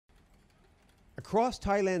Across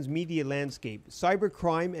Thailand's media landscape,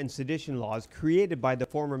 cybercrime and sedition laws created by the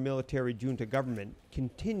former military junta government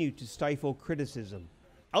continue to stifle criticism.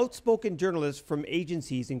 Outspoken journalists from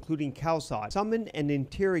agencies including Khalsat summoned and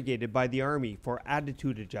interrogated by the army for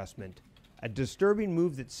attitude adjustment, a disturbing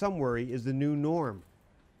move that some worry is the new norm.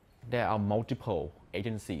 There are multiple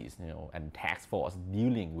agencies, and task force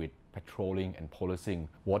dealing with patrolling and policing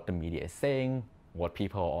what the media is saying, what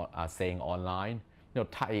people are saying online.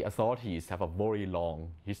 Thai authorities have a very long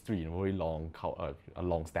history and very a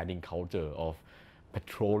long-standing culture of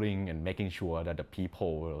patrolling and making sure that the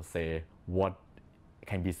people will say what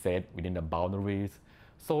can be said within the boundaries.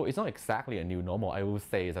 So it's not exactly a new normal. I would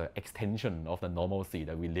say it's an extension of the normalcy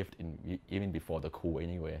that we lived in even before the coup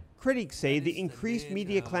anyway. Critics say the increased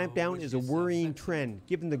media clampdown is a worrying trend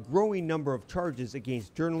given the growing number of charges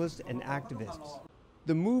against journalists and activists.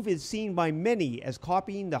 The move is seen by many as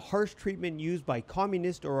copying the harsh treatment used by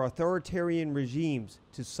communist or authoritarian regimes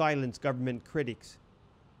to silence government critics.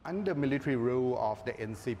 Under military rule of the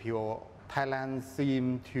NCPO, Thailand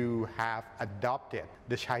seemed to have adopted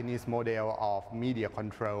the Chinese model of media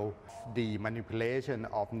control, the manipulation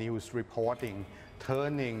of news reporting,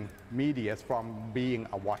 turning media from being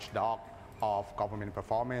a watchdog of government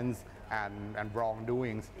performance and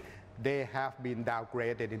wrongdoings. They have been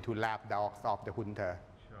downgraded into lapdogs of the junta.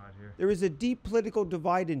 There is a deep political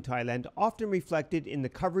divide in Thailand, often reflected in the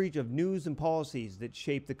coverage of news and policies that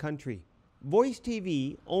shape the country. Voice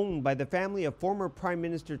TV, owned by the family of former Prime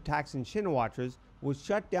Minister Thaksin Shinawatra, was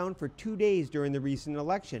shut down for 2 days during the recent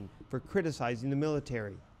election for criticizing the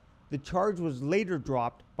military. The charge was later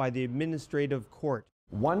dropped by the administrative court.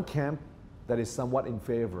 One camp that is somewhat in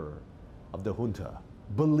favor of the junta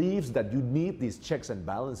believes that you need these checks and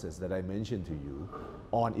balances that I mentioned to you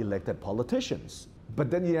on elected politicians.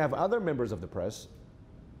 But then you have other members of the press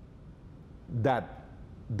that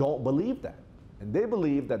don't believe that. And they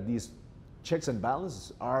believe that these checks and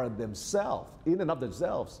balances are themselves, in and of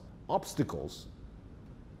themselves, obstacles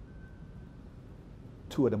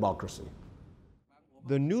to a democracy.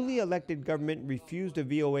 The newly elected government refused a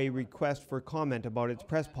VOA request for comment about its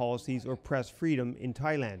press policies or press freedom in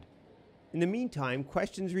Thailand. In the meantime,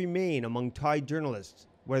 questions remain among Thai journalists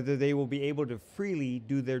whether they will be able to freely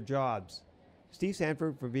do their jobs. Steve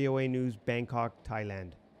Sandford for VOA News, Bangkok,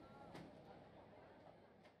 Thailand.